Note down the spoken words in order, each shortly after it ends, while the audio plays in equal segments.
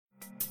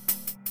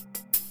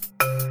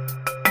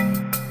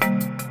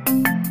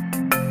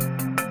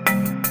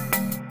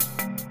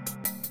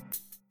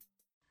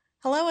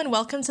Hello and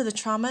welcome to the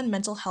Trauma and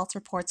Mental Health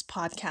Reports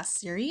podcast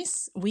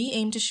series. We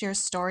aim to share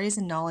stories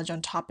and knowledge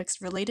on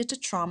topics related to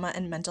trauma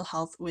and mental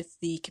health with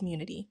the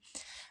community.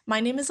 My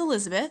name is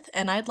Elizabeth,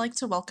 and I'd like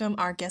to welcome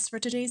our guest for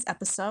today's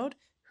episode,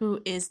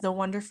 who is the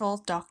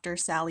wonderful Dr.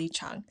 Sally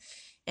Chung.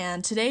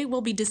 And today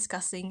we'll be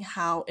discussing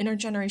how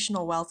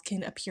intergenerational wealth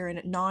can appear in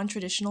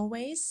non-traditional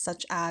ways,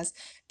 such as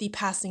the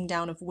passing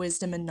down of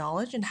wisdom and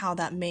knowledge, and how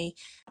that may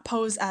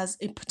pose as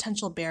a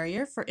potential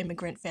barrier for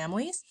immigrant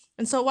families.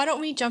 And so why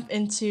don't we jump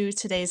into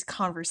today's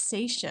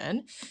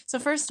conversation? So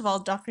first of all,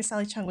 Dr.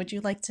 Sally Chung, would you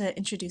like to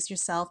introduce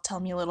yourself, tell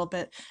me a little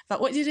bit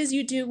about what it is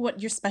you do,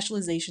 what your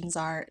specializations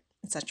are,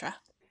 etc.?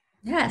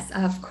 Yes,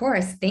 of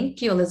course.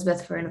 Thank you,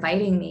 Elizabeth, for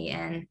inviting me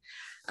and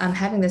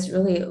having this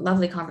really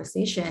lovely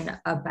conversation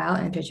about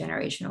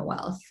intergenerational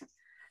wealth.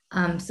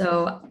 I'm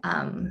Sally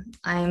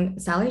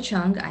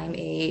Chung. I'm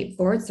a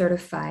board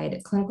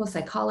certified clinical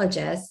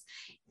psychologist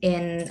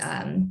in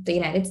the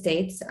United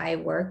States. I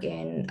work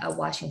in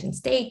Washington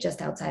State,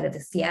 just outside of the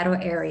Seattle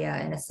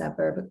area in a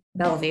suburb,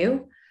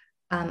 Bellevue.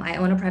 I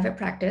own a private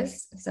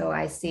practice, so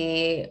I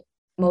see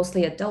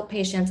mostly adult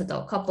patients,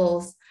 adult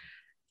couples.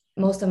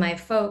 Most of my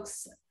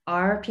folks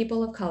are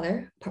people of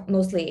color,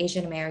 mostly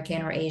Asian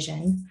American or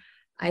Asian.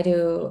 I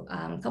do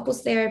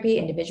couples therapy,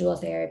 individual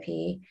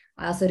therapy.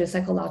 I also do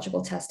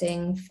psychological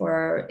testing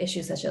for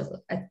issues such as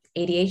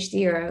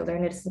ADHD or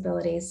learning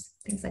disabilities,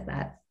 things like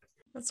that.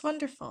 That's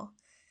wonderful.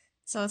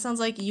 So it sounds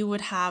like you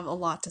would have a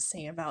lot to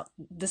say about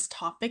this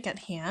topic at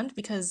hand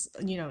because,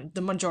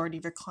 the majority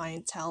of your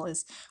clientele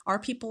are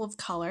people of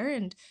color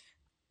and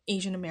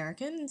Asian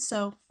American.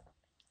 So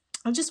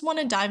I just want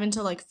to dive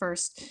into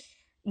first,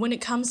 when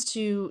it comes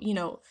to,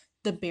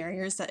 the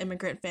barriers that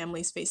immigrant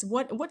families face.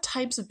 What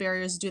types of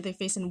barriers do they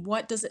face, and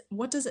what does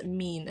it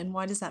mean, and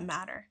why does that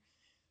matter?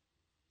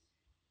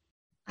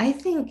 I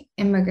think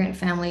immigrant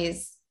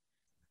families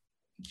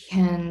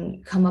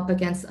can come up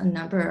against a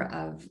number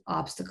of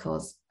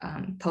obstacles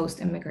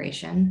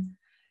post-immigration.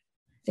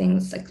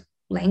 Things like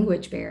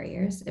language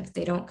barriers. If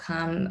they don't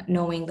come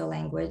knowing the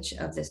language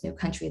of this new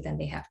country, then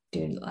they have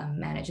to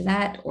manage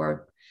that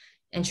or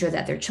ensure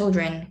that their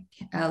children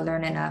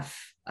learn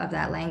enough of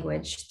that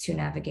language to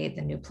navigate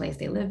the new place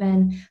they live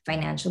in.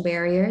 Financial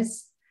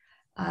barriers.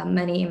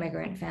 Many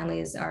immigrant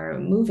families are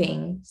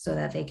moving so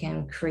that they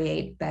can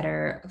create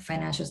better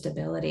financial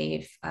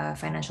stability,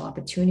 financial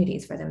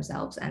opportunities for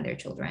themselves and their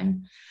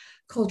children.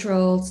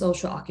 Cultural,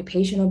 social,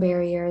 occupational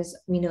barriers.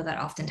 We know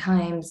that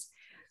oftentimes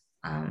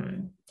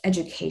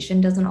education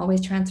doesn't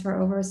always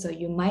transfer over. So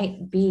you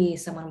might be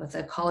someone with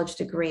a college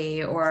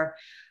degree or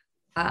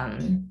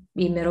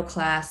be middle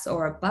class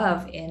or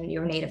above in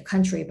your native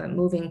country, but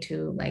moving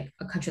to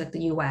a country like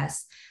the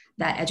US,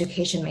 that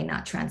education may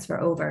not transfer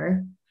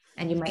over,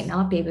 and you might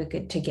not be able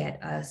to get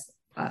a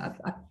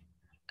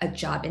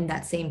job in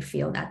that same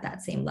field at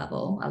that same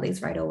level, at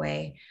least right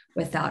away,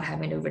 without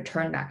having to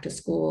return back to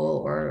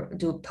school or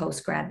do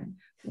post-grad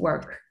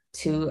work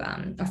to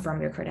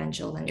affirm your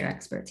credential and your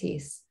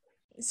expertise.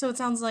 So it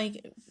sounds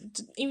like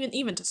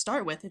even to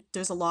start with,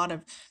 there's a lot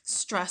of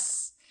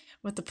stress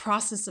with the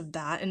process of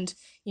that. And,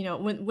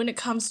 when it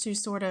comes to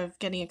sort of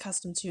getting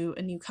accustomed to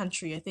a new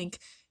country, I think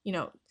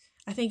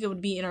it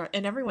would be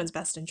in everyone's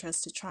best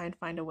interest to try and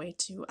find a way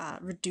to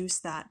reduce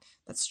that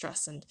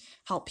stress and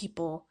help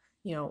people,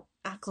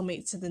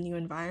 acclimate to the new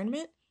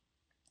environment.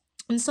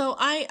 And so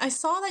I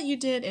saw that you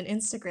did an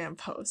Instagram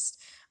post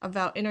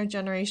about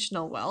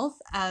intergenerational wealth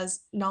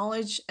as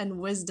knowledge and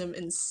wisdom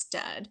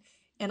instead.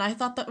 And I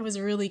thought that was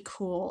really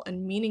cool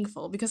and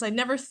meaningful because I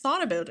never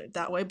thought about it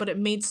that way, but it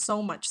made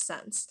so much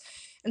sense.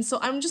 And so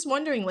I'm just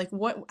wondering,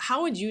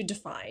 how would you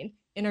define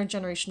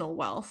intergenerational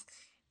wealth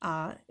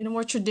in a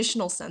more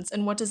traditional sense,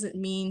 and what does it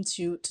mean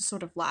to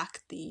sort of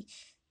lack the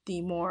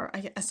more,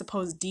 I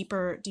suppose,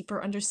 deeper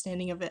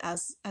understanding of it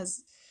as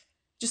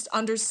just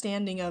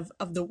understanding of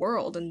the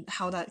world and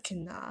how that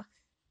can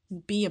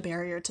be a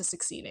barrier to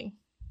succeeding?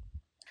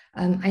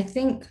 I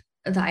think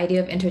the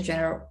idea of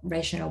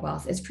intergenerational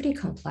wealth is pretty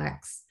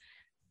complex.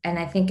 And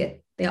I think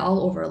they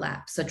all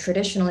overlap. So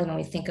traditionally, when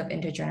we think of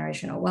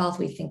intergenerational wealth,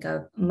 we think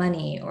of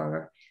money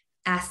or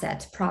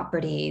assets,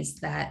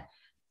 properties that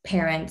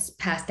parents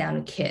pass down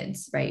to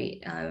kids,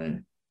 right?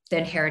 The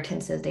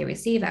inheritances they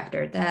receive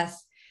after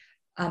death,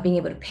 being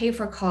able to pay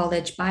for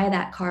college, buy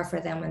that car for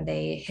them when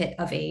they hit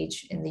of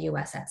age in the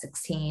US at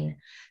 16,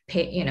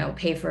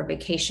 pay for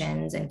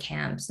vacations and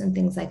camps and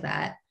things like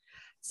that.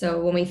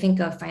 So when we think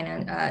of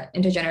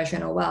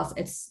intergenerational wealth,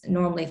 it's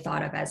normally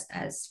thought of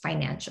as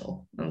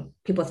financial. When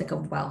people think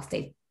of wealth,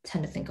 they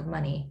tend to think of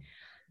money.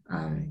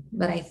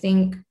 But I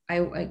think I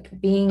like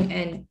being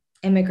an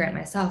immigrant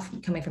myself,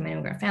 coming from an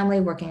immigrant family,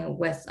 working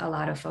with a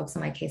lot of folks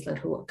on my caseload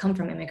who come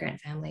from immigrant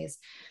families,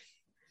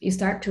 you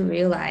start to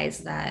realize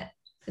that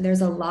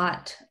there's a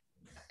lot,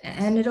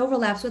 and it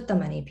overlaps with the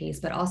money piece,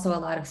 but also a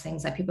lot of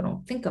things that people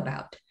don't think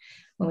about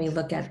when we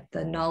look at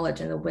the knowledge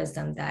and the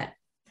wisdom that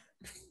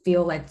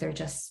feel like they're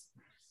just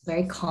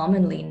very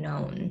commonly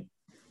known.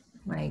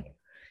 Like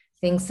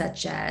things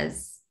such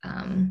as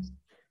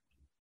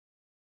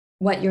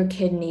what your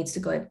kid needs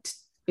to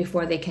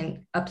before they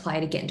can apply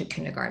to get into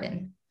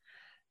kindergarten,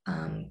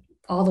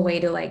 all the way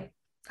to like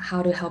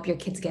how to help your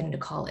kids get into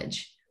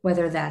college,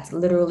 whether that's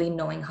literally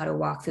knowing how to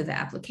walk through the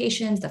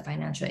applications, the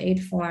financial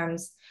aid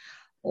forms,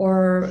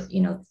 or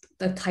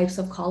the types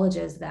of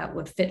colleges that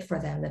would fit for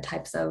them, the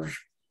types of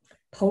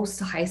post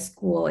high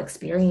school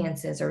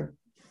experiences or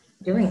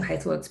during high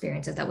school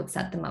experiences that would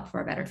set them up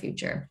for a better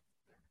future.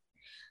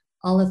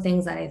 All the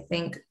things that I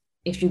think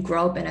if you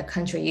grow up in a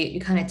country, you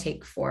kind of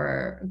take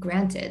for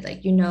granted.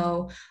 Like,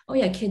 oh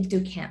yeah, kids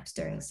do camps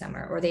during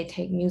summer, or they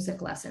take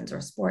music lessons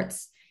or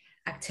sports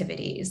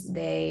activities.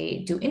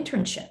 They do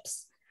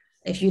internships.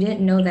 If you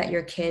didn't know that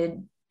your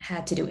kid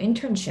had to do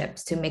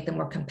internships to make them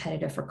more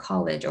competitive for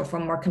college or for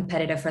more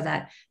competitive for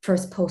that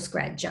first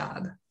post-grad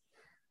job,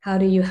 how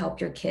do you help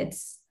your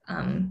kids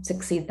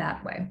succeed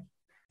that way?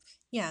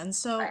 Yeah, and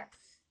so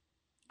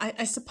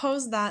I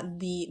suppose that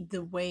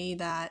the way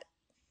that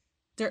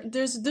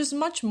there's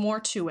much more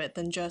to it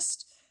than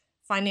just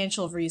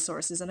financial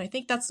resources, and I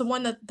think that's the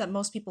one that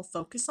most people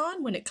focus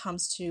on when it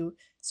comes to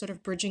sort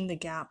of bridging the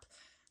gap,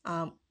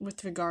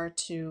 with regard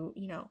to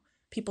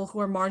people who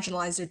are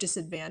marginalized or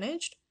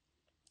disadvantaged.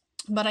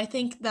 But I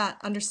think that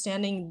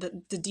understanding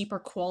the deeper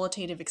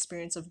qualitative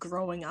experience of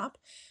growing up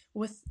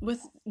with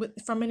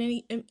from an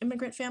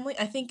immigrant family,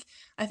 I think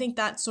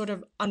that sort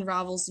of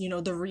unravels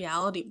the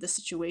reality of the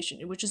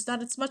situation, which is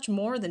that it's much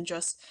more than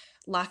just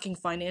lacking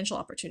financial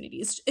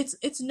opportunities.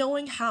 It's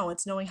knowing how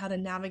to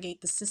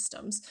navigate the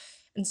systems,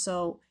 and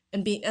so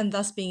and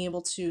thus being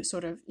able to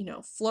sort of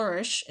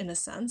flourish in a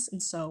sense.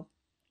 And so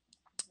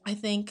I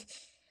think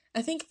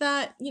I think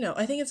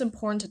it's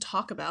important to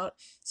talk about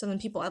so then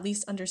people at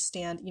least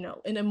understand,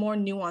 in a more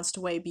nuanced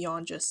way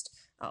beyond just,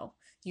 oh,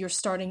 you're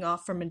starting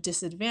off from a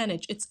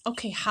disadvantage. It's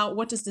okay,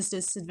 what does this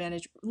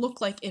disadvantage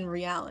look like in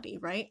reality,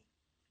 right?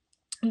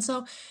 And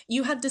so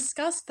you had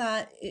discussed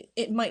that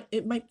it might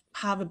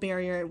have a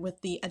barrier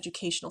with the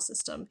educational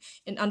system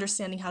in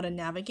understanding how to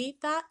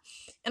navigate that.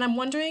 And I'm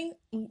wondering,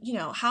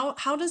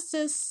 how does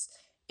this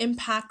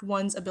impact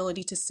one's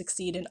ability to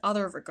succeed in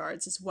other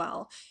regards as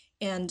well?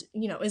 And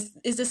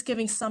is this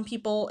giving some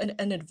people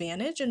an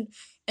advantage?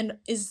 And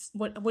is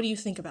what do you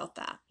think about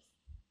that?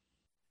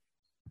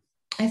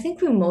 I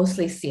think we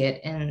mostly see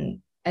it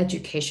in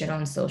educational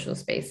and social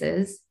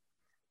spaces.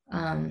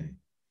 Um,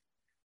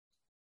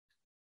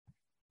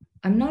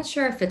 I'm not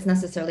sure if it's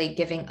necessarily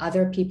giving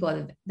other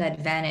people the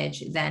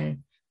advantage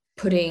than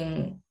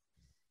putting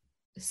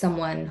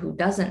someone who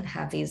doesn't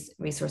have these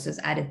resources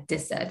at a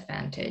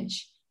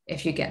disadvantage,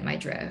 if you get my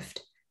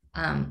drift.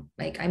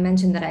 Like I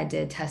mentioned that I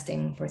did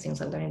testing for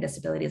things like learning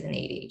disabilities and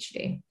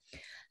ADHD.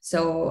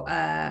 So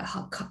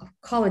a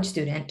college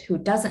student who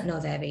doesn't know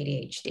they have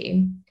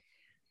ADHD,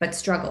 but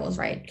struggles,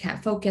 right?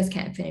 Can't focus,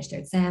 can't finish their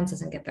exams,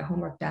 doesn't get their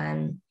homework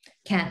done,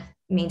 can't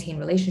maintain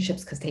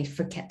relationships because they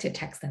forget to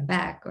text them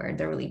back or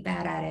they're really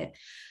bad at it.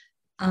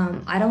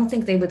 I don't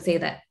think they would say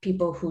that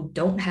people who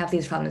don't have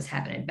these problems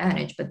have an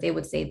advantage, but they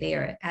would say they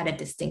are at a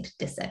distinct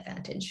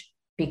disadvantage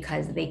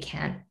because they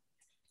can't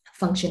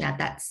function at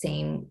that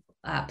same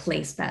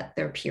place that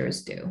their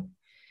peers do.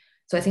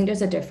 So I think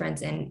there's a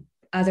difference in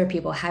other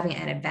people having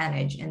an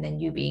advantage and then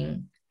you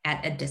being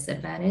at a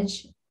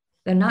disadvantage.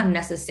 They're not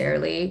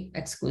necessarily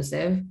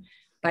exclusive,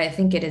 but I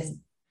think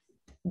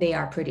they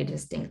are pretty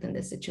distinct in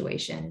this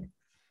situation.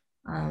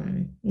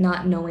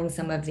 Not knowing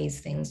some of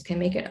these things can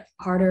make it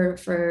harder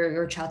for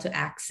your child to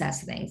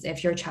access things.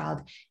 If your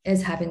child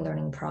is having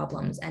learning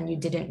problems and you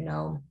didn't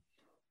know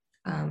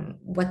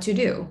what to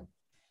do,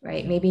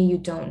 right? Maybe you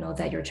don't know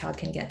that your child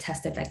can get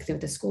tested like through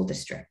the school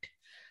district,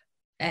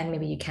 and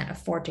maybe you can't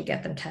afford to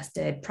get them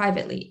tested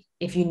privately.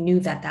 If you knew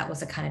that that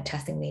was the kind of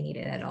testing they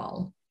needed at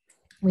all,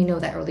 we know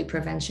that early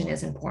prevention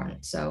is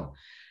important. So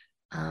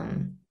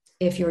um,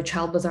 if your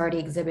child was already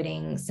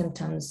exhibiting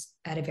symptoms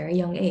at a very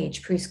young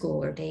age,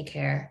 preschool or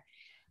daycare,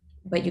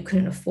 but you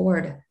couldn't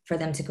afford for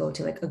them to go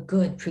to like a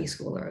good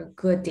preschool or a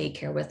good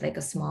daycare with like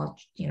a small,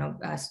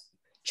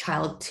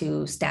 child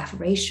to staff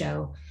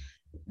ratio,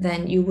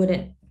 then you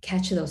wouldn't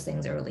catch those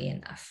things early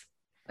enough.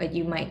 But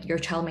your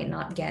child might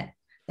not get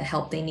the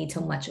help they need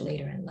till much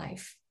later in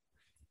life.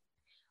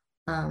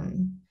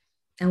 And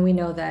we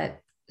know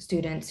that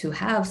students who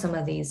have some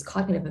of these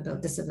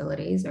cognitive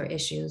disabilities or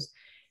issues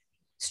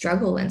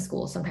struggle in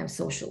school, sometimes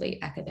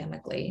socially,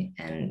 academically.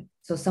 And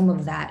so some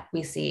of that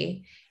we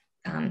see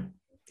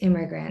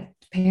immigrant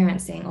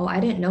parents saying, oh, I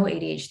didn't know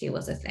ADHD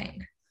was a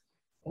thing.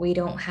 We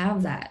don't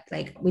have that.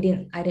 Like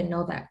I didn't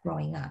know that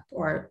growing up,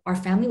 or our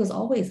family was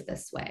always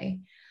this way.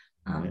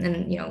 And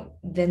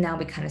then now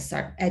we kind of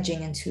start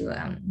edging into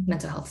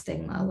mental health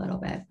stigma a little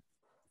bit.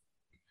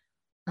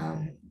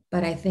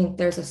 But I think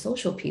there's a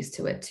social piece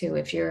to it too.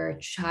 If your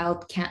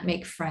child can't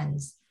make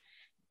friends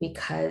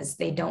because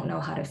they don't know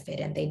how to fit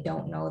in, they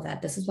don't know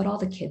that this is what all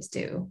the kids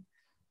do,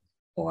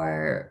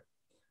 or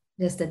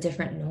just the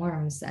different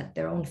norms that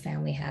their own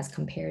family has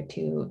compared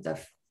to the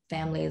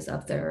families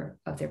of their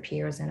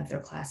peers and of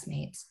their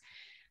classmates,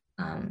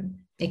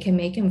 it can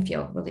make them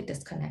feel really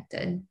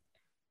disconnected.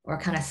 or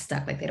kind of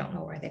stuck, like they don't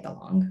know where they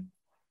belong,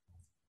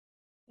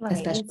 Right.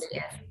 especially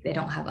if they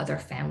don't have other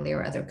family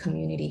or other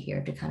community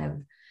here to kind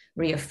of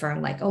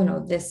reaffirm like, oh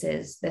no, this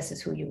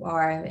is who you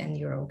are and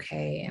you're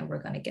okay and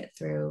we're going to get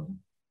through.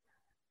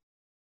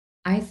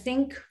 I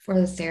think for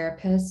the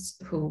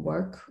therapists who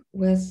work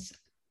with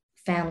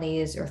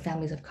families or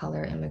families of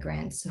color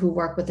immigrants who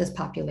work with this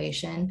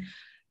population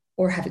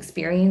or have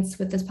experience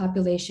with this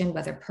population,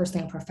 whether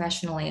personally or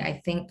professionally,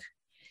 I think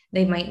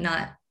they might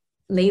not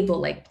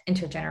label like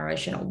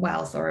intergenerational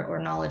wealth or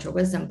knowledge or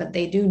wisdom, but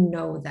they do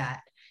know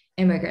that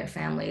immigrant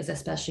families,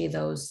 especially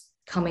those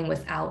coming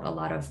without a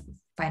lot of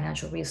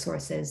financial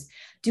resources,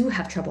 do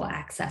have trouble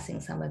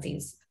accessing some of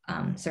these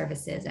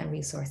services and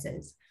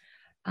resources.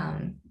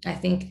 I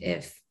think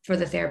if for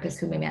the therapists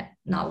who may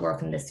not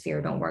work in this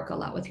sphere, don't work a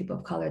lot with people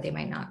of color, they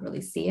might not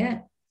really see it.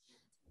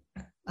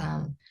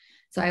 Um,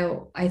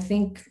 so I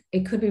think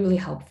it could be really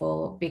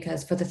helpful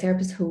because for the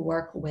therapists who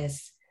work with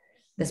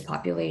this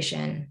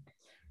population,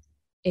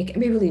 it can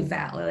be really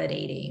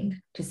validating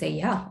to say,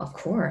 yeah, of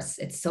course,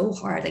 it's so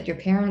hard. Like your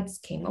parents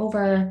came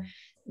over,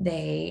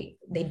 they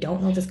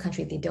don't know this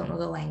country, they don't know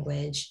the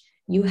language.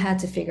 You had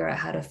to figure out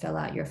how to fill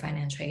out your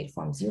financial aid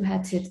forms. You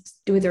had to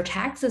do their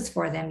taxes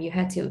for them. You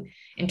had to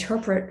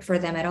interpret for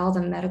them at all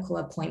the medical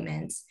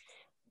appointments.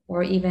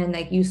 Or even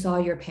like you saw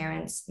your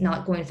parents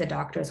not going to the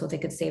doctor so they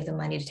could save the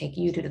money to take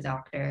you to the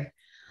doctor,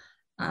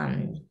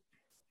 um,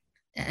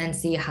 and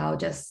see how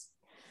just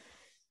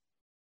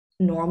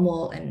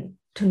normal and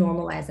to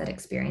normalize that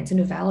experience and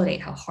to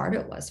validate how hard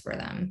it was for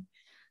them.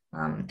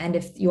 And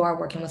if you are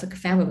working with like a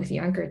family with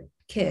younger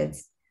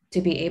kids, to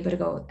be able to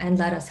go and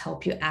let us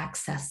help you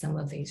access some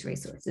of these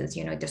resources.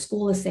 You know, the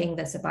school is saying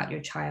this about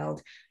your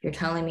child. You're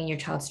telling me your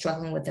child's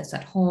struggling with this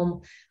at home.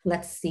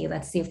 Let's see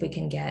if we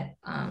can get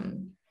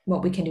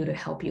what we can do to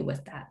help you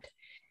with that.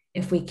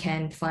 If we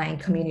can find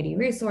community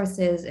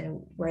resources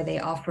and where they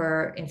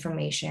offer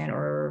information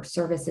or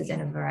services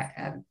in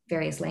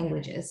various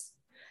languages,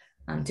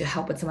 to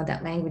help with some of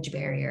that language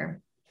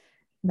barrier,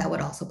 that would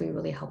also be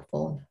really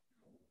helpful.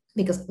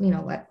 Because you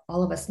know what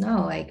all of us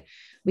know, like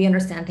we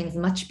understand things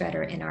much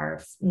better in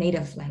our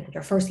native language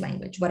or first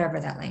language, whatever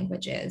that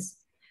language is,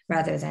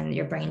 rather than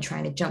your brain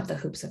trying to jump the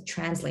hoops of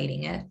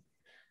translating it,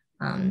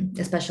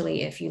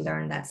 especially if you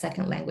learn that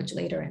second language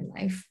later in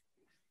life.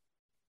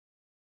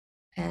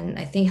 And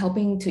I think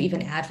helping to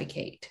even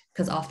advocate,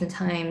 because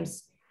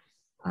oftentimes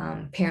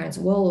parents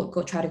will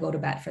try to go to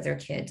bat for their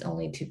kids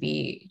only to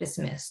be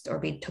dismissed or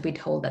to be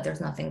told that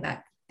there's nothing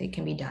that they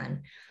can be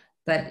done.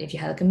 But if you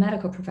have like a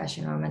medical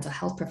professional or mental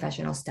health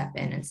professional step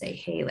in and say,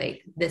 hey,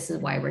 like this is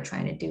why we're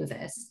trying to do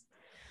this,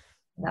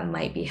 that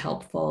might be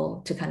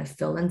helpful to kind of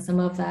fill in some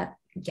of that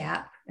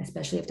gap,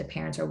 especially if the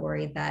parents are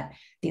worried that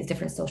these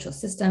different social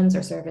systems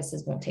or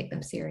services won't take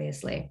them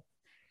seriously.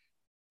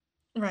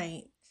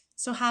 Right.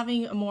 So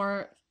having a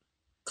more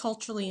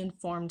culturally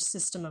informed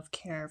system of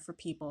care for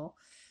people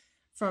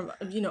from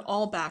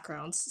all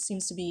backgrounds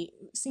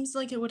seems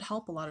like it would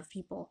help a lot of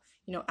people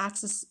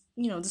access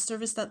the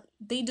service that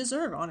they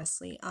deserve,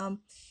 honestly.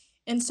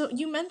 And so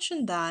you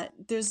mentioned that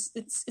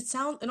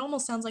it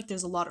almost sounds like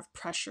there's a lot of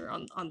pressure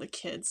on the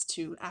kids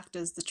to act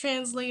as the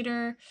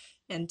translator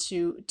and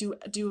to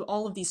do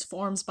all of these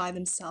forms by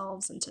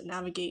themselves and to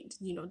navigate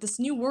this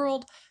new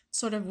world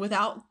sort of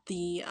without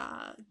the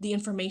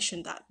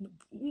information that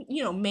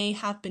may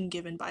have been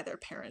given by their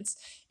parents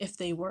if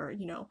they were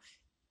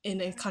in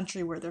a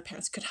country where their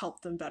parents could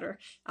help them better,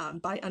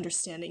 by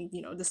understanding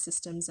the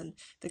systems and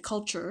the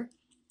culture.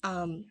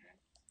 um,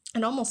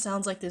 it almost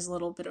sounds like there's a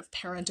little bit of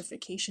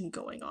parentification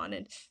going on,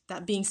 and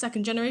that being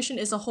second generation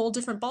is a whole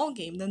different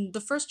ballgame than the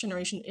first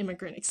generation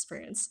immigrant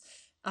experience.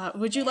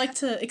 Would you like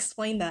to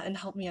explain that and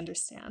help me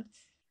understand?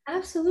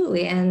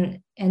 Absolutely.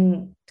 And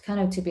kind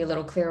of to be a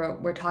little clearer,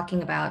 we're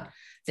talking about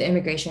the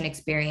immigration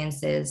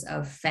experiences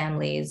of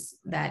families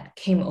that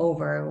came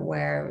over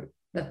where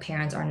the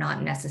parents are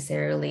not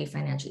necessarily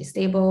financially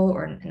stable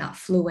or not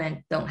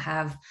fluent, don't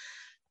have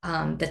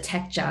the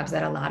tech jobs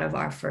that a lot of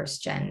our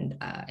first gen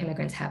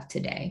immigrants have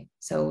today.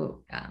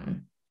 So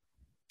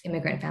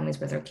immigrant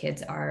families where their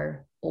kids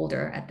are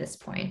older at this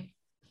point.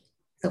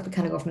 So if we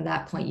kind of go from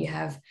that point, you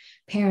have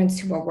parents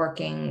who are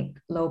working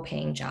low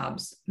paying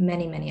jobs,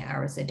 many, many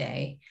hours a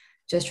day,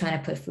 just trying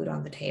to put food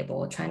on the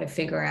table, trying to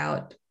figure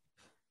out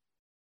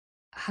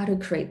how to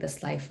create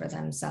this life for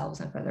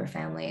themselves and for their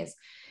families.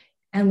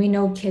 And we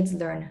know kids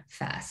learn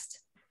fast,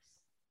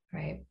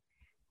 right?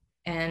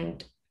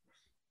 And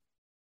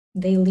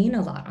they lean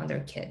a lot on their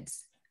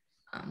kids,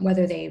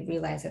 whether they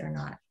realize it or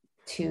not,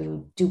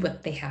 to do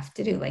what they have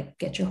to do, like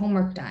get your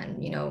homework done,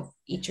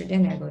 eat your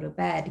dinner, go to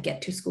bed,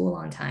 get to school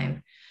on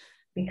time,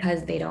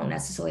 because they don't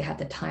necessarily have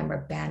the time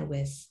or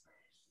bandwidth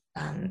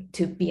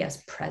to be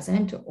as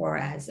present or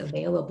as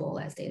available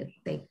as they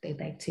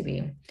like to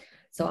be.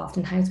 So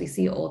oftentimes we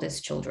see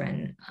oldest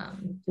children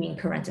being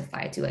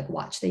parentified to like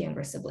watch the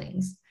younger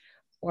siblings,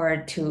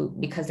 or to,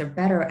 because they're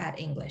better at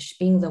English,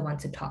 being the one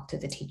to talk to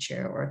the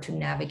teacher or to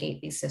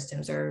navigate these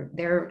systems, or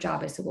their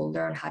job is to will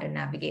learn how to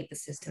navigate the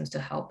systems to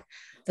help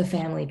the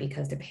family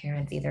because the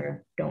parents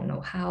either don't know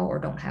how or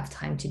don't have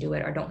time to do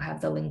it or don't have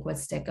the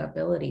linguistic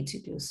ability to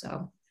do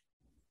so.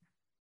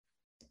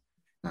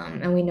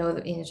 And we know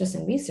that, just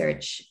in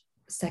research,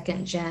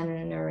 second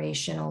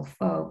generational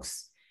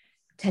folks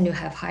tend to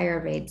have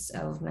higher rates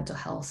of mental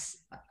health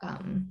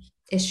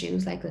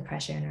issues like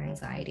depression or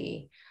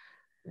anxiety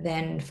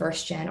than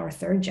first gen or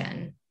third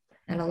gen.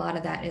 And a lot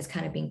of that is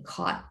kind of being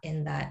caught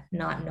in that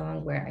not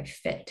knowing where I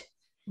fit,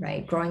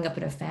 right? Growing up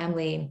in a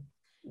family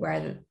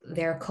where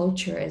their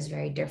culture is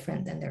very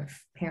different than their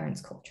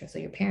parents' culture. So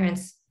your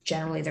parents,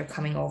 generally, they're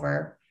coming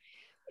over,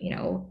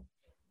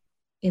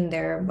 in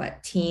their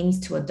teens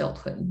to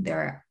adulthood.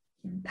 They're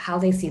how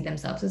they see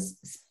themselves is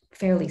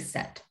fairly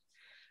set.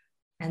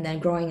 And then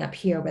growing up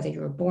here, whether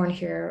you were born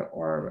here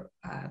or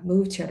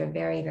moved here at a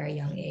very, very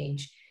young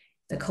age,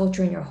 the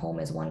culture in your home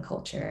is one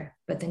culture,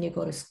 but then you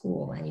go to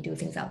school and you do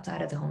things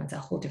outside of the home. It's a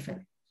whole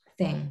different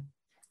thing,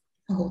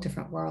 a whole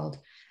different world.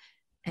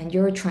 And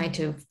you're trying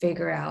to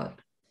figure out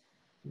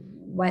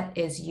what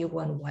is you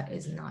and what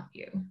is not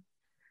you.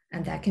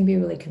 And that can be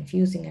really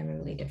confusing and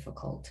really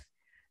difficult.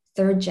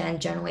 Third gen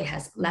generally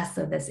has less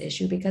of this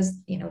issue because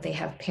they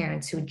have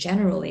parents who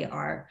generally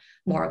are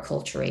more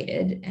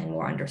acculturated and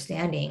more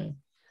understanding.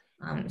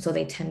 So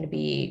they tend to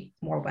be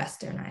more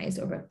westernized,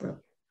 or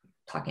we're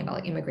talking about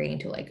like immigrating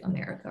to like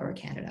America or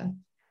Canada.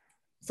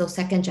 So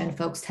second gen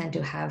folks tend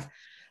to have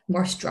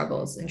more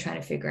struggles in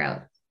trying to figure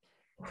out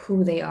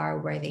who they are,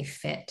 where they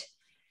fit,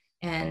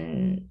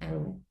 and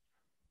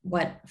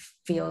what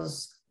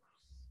feels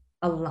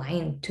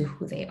aligned to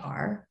who they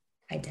are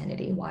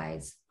identity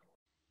wise.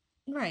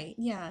 Right,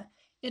 yeah.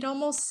 It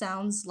almost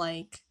sounds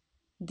like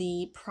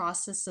the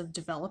process of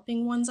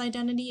developing one's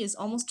identity is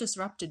almost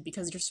disrupted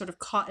because you're sort of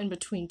caught in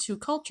between two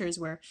cultures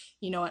where,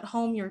 at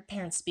home your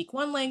parents speak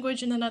one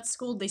language and then at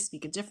school they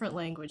speak a different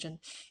language. And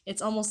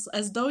it's almost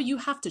as though you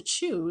have to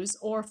choose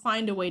or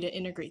find a way to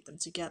integrate them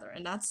together.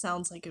 And that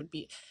sounds like it would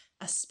be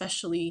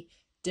especially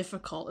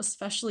difficult,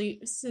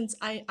 especially since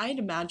I'd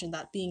imagine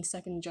that being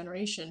second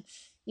generation,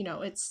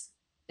 it's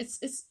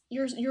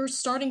you're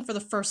starting for the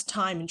first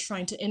time and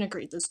trying to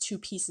integrate those two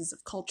pieces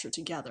of culture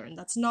together, and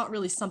that's not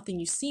really something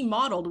you see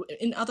modeled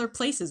in other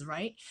places,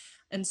 right?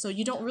 And so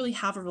you don't really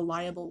have a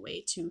reliable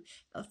way to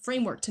a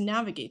framework to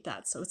navigate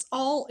that, so it's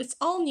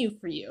all new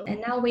for you.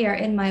 And now we are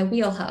in my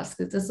wheelhouse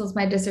because this was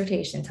my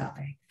dissertation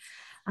topic.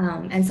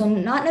 And so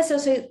not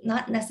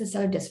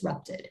necessarily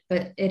disrupted,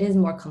 but it is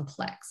more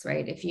complex,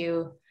 right? If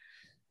you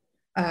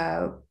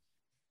uh,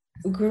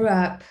 grew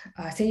up,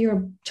 say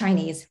you're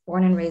Chinese,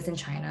 born and raised in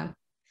China,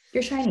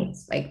 you're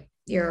Chinese. Like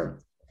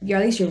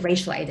at least your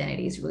racial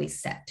identity is really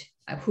set.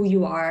 Who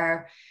you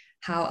are,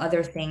 how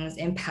other things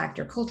impact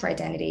your cultural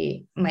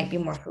identity might be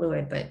more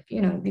fluid, but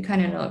you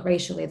kind of know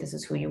racially this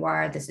is who you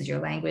are, this is your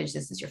language,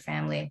 this is your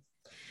family.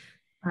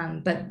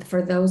 But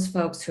for those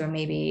folks who are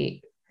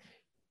maybe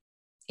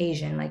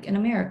Asian, like in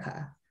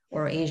America,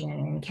 or Asian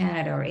in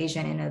Canada, or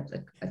Asian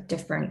in a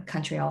different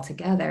country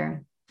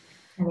altogether,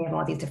 and they have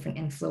all these different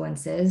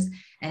influences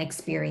and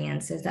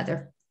experiences that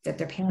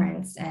their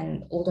parents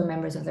and older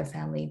members of their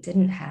family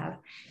didn't have.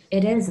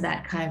 It is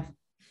that kind of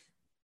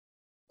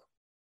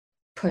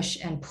push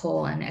and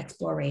pull and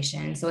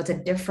exploration. So it's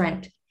a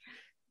different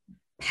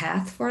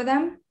path for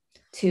them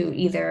to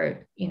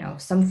either,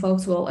 some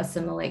folks will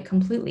assimilate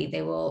completely.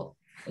 They will,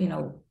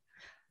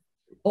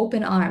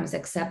 open arms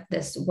accept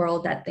this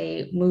world that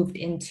they moved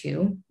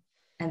into,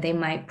 and they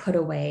might put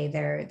away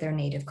their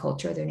native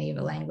culture, their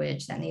native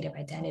language, that native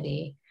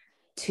identity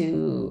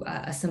to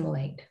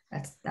assimilate.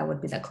 That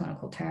would be the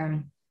clinical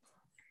term.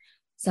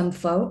 Some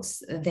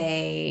folks,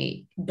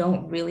 they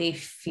don't really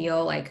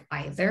feel like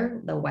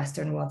either the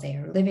Western world they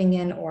are living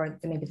in or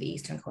maybe the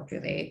Eastern culture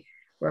they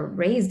were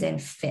raised in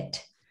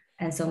fit.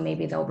 And so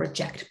maybe they'll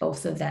reject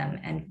both of them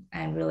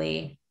and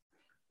really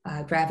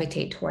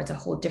gravitate towards a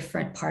whole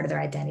different part of their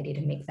identity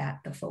to make that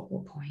the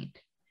focal point.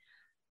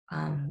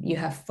 You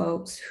have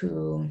folks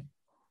who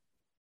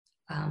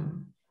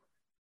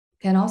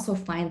can also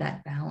find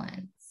that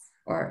balance,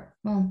 or,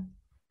 well,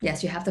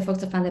 yes, you have the folks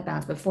that find that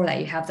balance. Before that,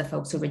 you have the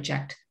folks who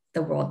reject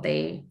the world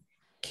they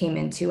came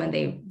into, and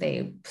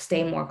they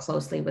stay more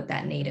closely with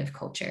that native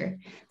culture.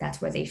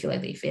 That's where they feel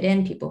like they fit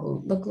in, people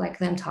who look like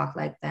them, talk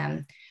like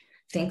them,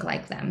 think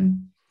like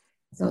them.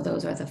 So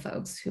those are the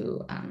folks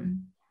who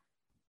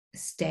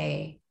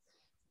stay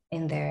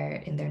in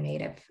their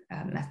native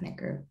ethnic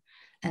group.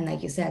 And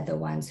like you said, the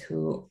ones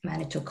who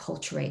manage to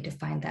acculturate to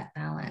find that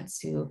balance,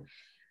 who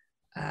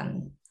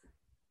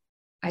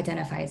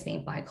identify as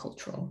being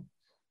bicultural,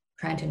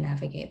 trying to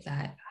navigate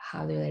that.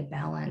 How do they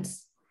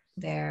balance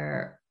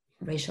their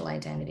racial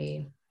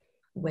identity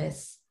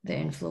with the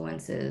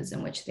influences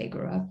in which they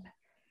grew up,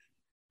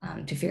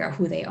 to figure out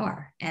who they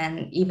are?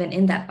 And even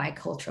in that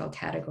bicultural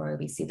category,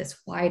 we see this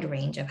wide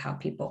range of how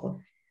people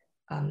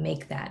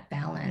make that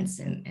balance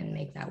and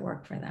make that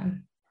work for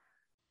them.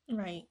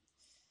 Right.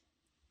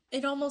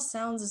 It almost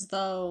sounds as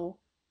though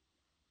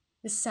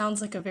This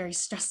sounds like a very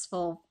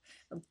stressful,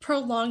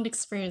 prolonged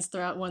experience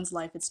throughout one's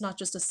life. It's not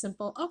just a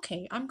simple,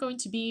 okay, I'm going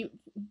to be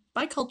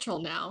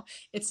bicultural now.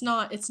 It's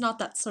not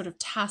that sort of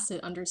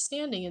tacit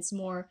understanding. It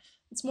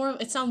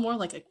sounds more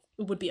like it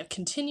would be a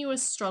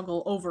continuous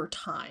struggle over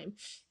time,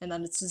 and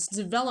then it's this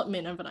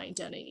development of an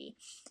identity.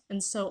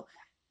 And so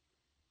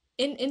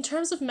in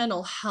terms of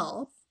mental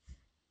health,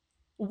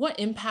 what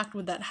impact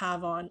would that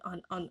have on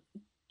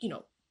you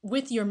know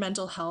with your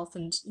mental health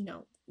and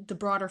the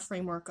broader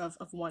framework of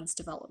one's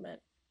development?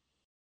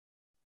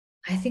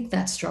 I think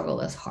that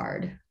struggle is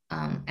hard.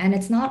 And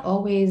it's not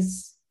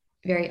always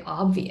very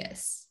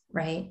obvious,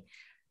 right?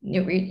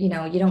 You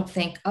don't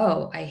think,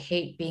 oh, I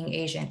hate being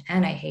Asian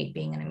and I hate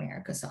being in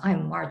America, so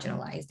I'm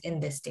marginalized in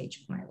this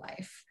stage of my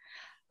life.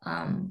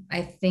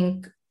 I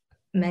think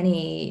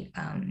many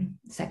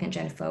second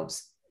gen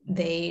folks,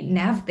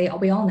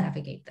 we all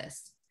navigate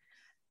this.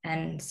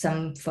 And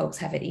some folks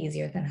have it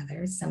easier than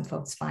others. Some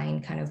folks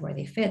find kind of where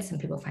they fit. Some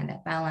people find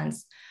that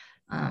balance.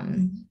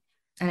 Um,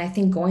 and I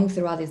think going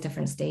through all these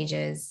different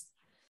stages,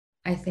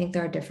 I think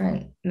there are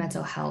different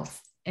mental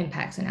health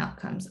impacts and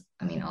outcomes.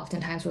 I mean,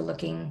 oftentimes we're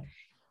looking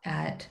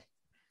at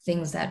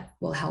things that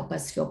will help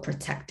us feel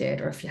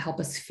protected or if you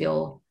help us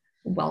feel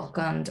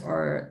welcomed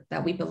or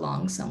that we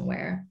belong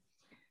somewhere.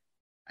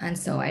 And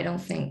so I don't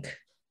think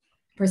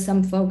for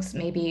some folks,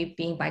 maybe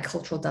being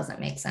bicultural doesn't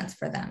make sense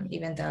for them,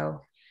 even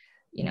though,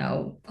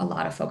 a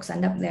lot of folks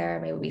end up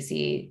there. Maybe we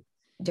see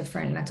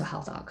different mental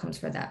health outcomes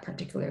for that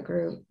particular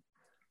group.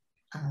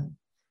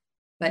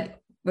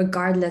 But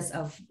regardless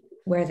of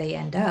where they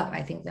end up,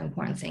 I think the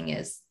important thing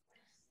is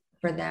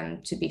for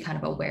them to be kind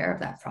of aware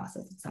of that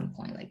process at some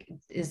point. Like,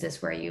 if this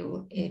is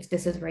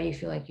where you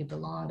feel like you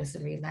belong, this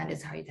is where you land, this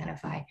is how you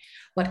identify,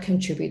 what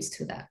contributes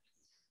to that?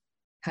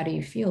 How do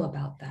you feel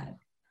about that?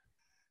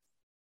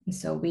 And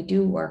so we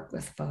do work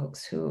with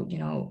folks who,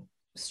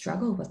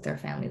 struggle with their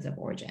families of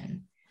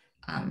origin.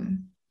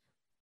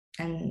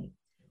 And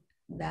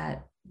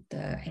that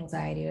the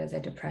anxiety or the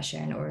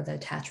depression or the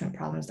attachment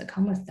problems that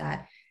come with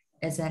that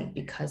isn't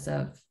because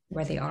of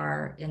where they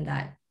are in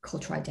that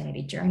cultural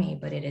identity journey,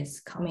 but it is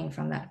coming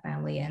from that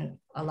family. And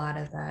a lot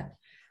of that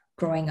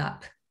growing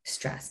up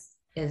stress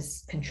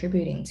is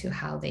contributing to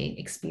how they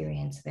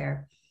experience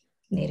their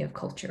native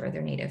culture or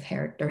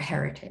their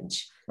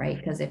heritage, right?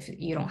 Because if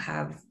you don't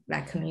have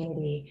that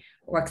community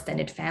or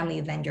extended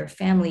family, then your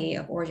family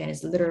of origin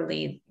is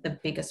literally the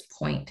biggest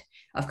point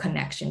of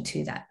connection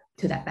to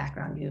that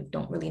background you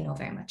don't really know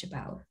very much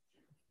about.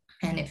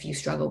 And if you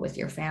struggle with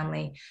your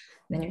family,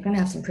 then you're going to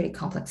have some pretty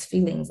complex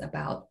feelings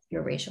about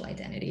your racial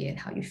identity and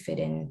how you fit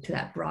into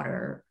that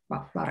broader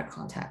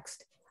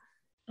context.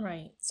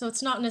 Right. So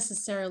it's not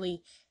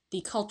necessarily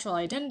the cultural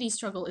identity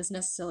struggle is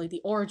necessarily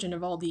the origin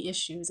of all the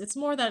issues. It's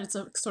more that it's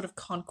a sort of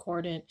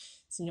concordant,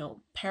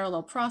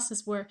 parallel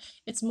process where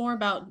it's more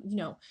about,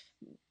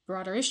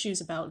 broader issues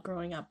about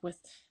growing up with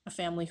a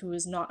family who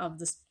is not of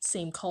the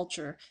same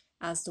culture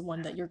as the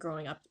one that you're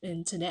growing up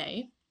in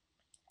today.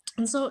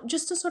 And so,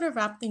 just to sort of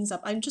wrap things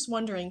up, I'm just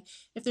wondering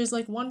if there's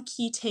like one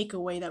key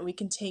takeaway that we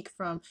can take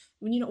from,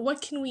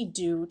 what can we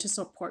do to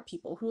support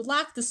people who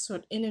lack this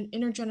sort of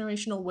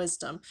intergenerational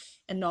wisdom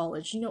and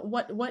knowledge?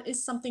 What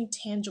is something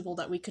tangible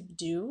that we could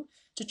do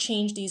to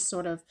change these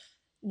sort of,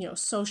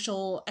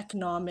 social,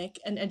 economic,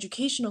 and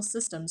educational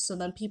systems so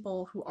then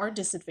people who are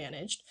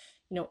disadvantaged,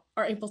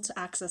 are able to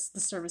access the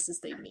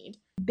services they need?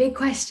 Big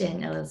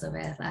question,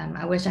 Elizabeth.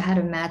 I wish I had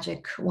a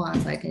magic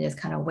wand so I can just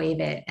kind of wave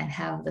it and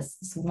have this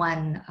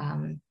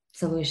one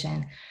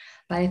solution.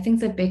 But I think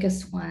the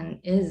biggest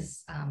one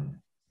is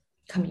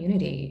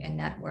community and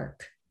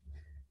network.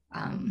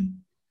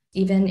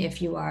 Even if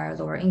you are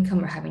lower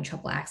income or having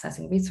trouble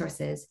accessing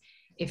resources,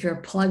 if you're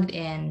plugged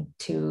in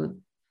to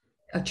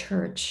a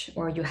church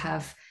or you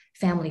have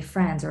family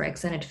friends or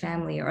extended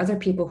family or other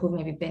people who've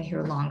maybe been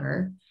here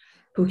longer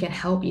who can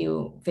help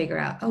you figure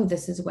out, oh,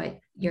 this is what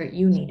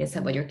you need, this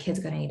is what your kid's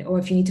going to need. Or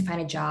if you need to find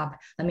a job,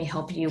 let me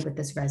help you with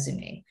this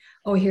resume.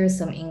 Oh, here's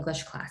some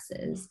English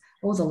classes.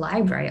 Oh, the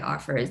library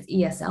offers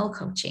ESL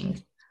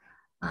coaching.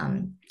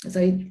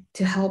 So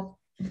to help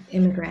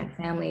immigrant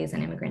families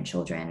and immigrant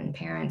children and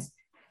parents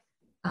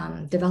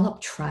develop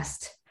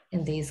trust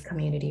in these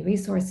community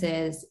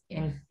resources,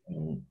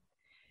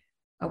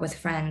 with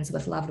friends,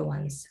 with loved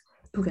ones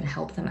who can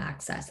help them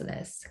access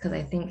this. Because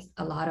I think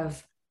a lot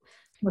of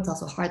what's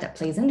also hard that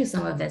plays into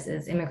some of this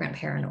is immigrant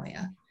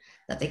paranoia,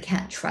 that they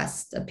can't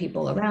trust the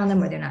people around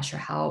them or they're not sure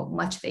how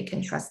much they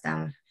can trust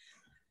them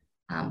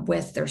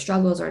with their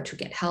struggles or to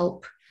get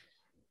help.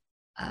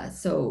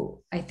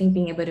 So I think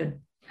being able to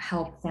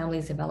help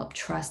families develop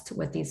trust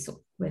with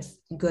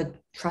good,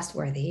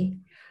 trustworthy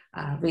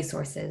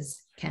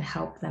resources can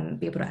help them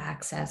be able to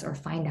access or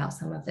find out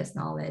some of this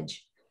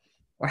knowledge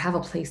or have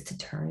a place to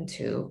turn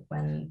to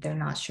when they're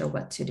not sure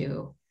what to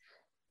do.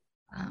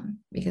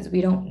 Because we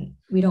don't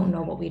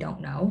know what we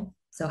don't know.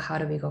 So how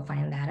do we go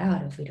find that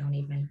out if we don't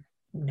even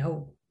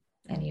know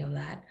any of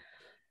that?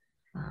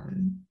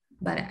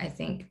 But I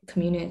think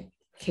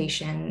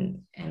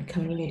communication and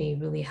community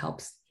really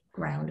helps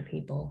ground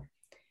people.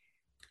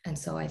 And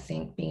so I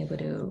think being able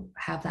to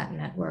have that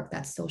network,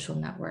 that social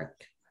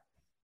network,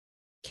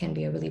 can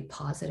be a really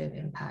positive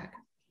impact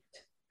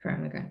for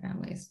immigrant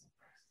families.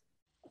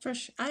 For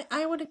sure.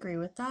 I would agree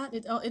with that.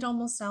 It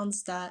almost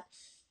sounds that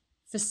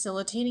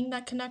facilitating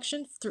that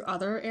connection through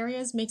other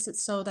areas makes it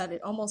so that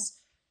it almost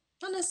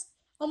not as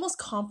almost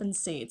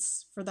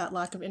compensates for that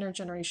lack of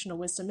intergenerational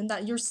wisdom, and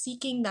that you're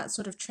seeking that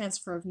sort of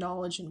transfer of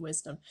knowledge and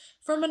wisdom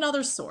from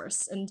another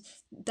source, and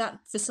that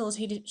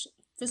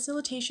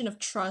facilitation of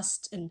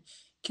trust and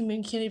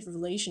communicative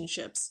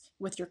relationships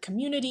with your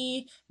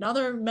community and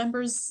other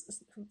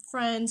members,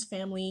 friends,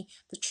 family,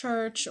 the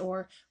church,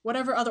 or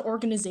whatever other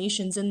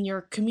organizations in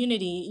your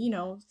community,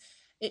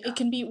 it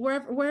can be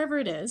wherever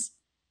it is.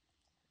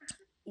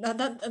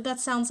 That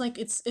sounds like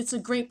it's a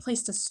great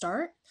place to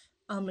start,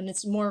 and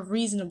it's more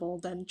reasonable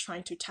than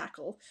trying to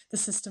tackle the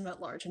system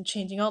at large and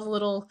changing all the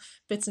little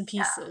bits and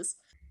pieces.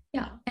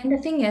 Yeah. And the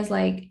thing is,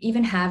 like,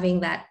 even having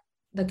that,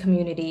 the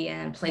community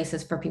and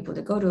places for people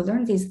to go to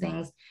learn these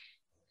things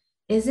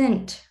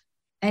isn't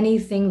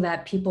anything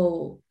that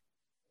people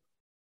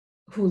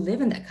who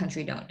live in that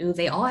country don't do.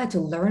 They all had to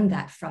learn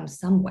that from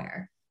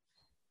somewhere,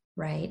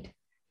 right?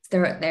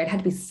 There had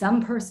to be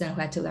some person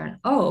who had to learn,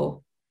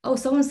 oh,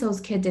 so and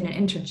so's kid did an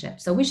internship,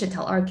 so we should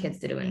tell our kids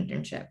to do an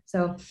internship.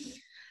 So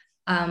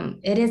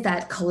it is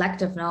that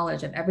collective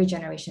knowledge of every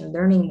generation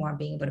learning more and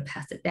being able to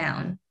pass it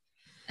down.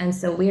 And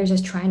so we are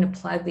just trying to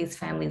plug these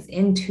families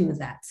into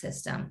that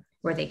system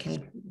where they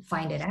can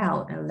find it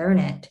out and learn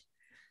it,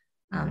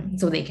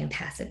 so they can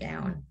pass it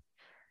down.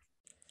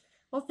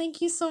 Well, thank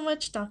you so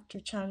much, Dr.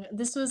 Chung.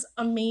 This was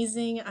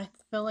amazing. I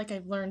feel like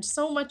I've learned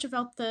so much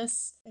about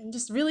this. I'm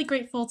just really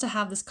grateful to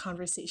have this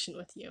conversation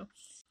with you.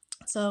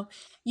 So,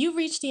 you've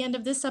reached the end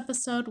of this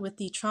episode with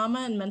the Trauma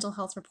and Mental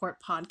Health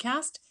Report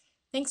podcast.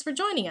 Thanks for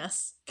joining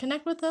us.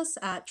 Connect with us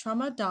at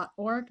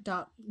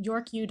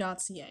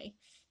trauma.org.yorku.ca.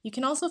 You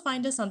can also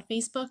find us on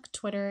Facebook,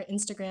 Twitter,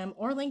 Instagram,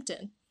 or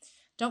LinkedIn.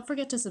 Don't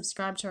forget to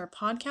subscribe to our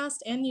podcast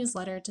and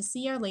newsletter to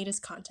see our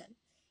latest content.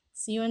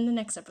 See you in the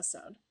next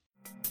episode.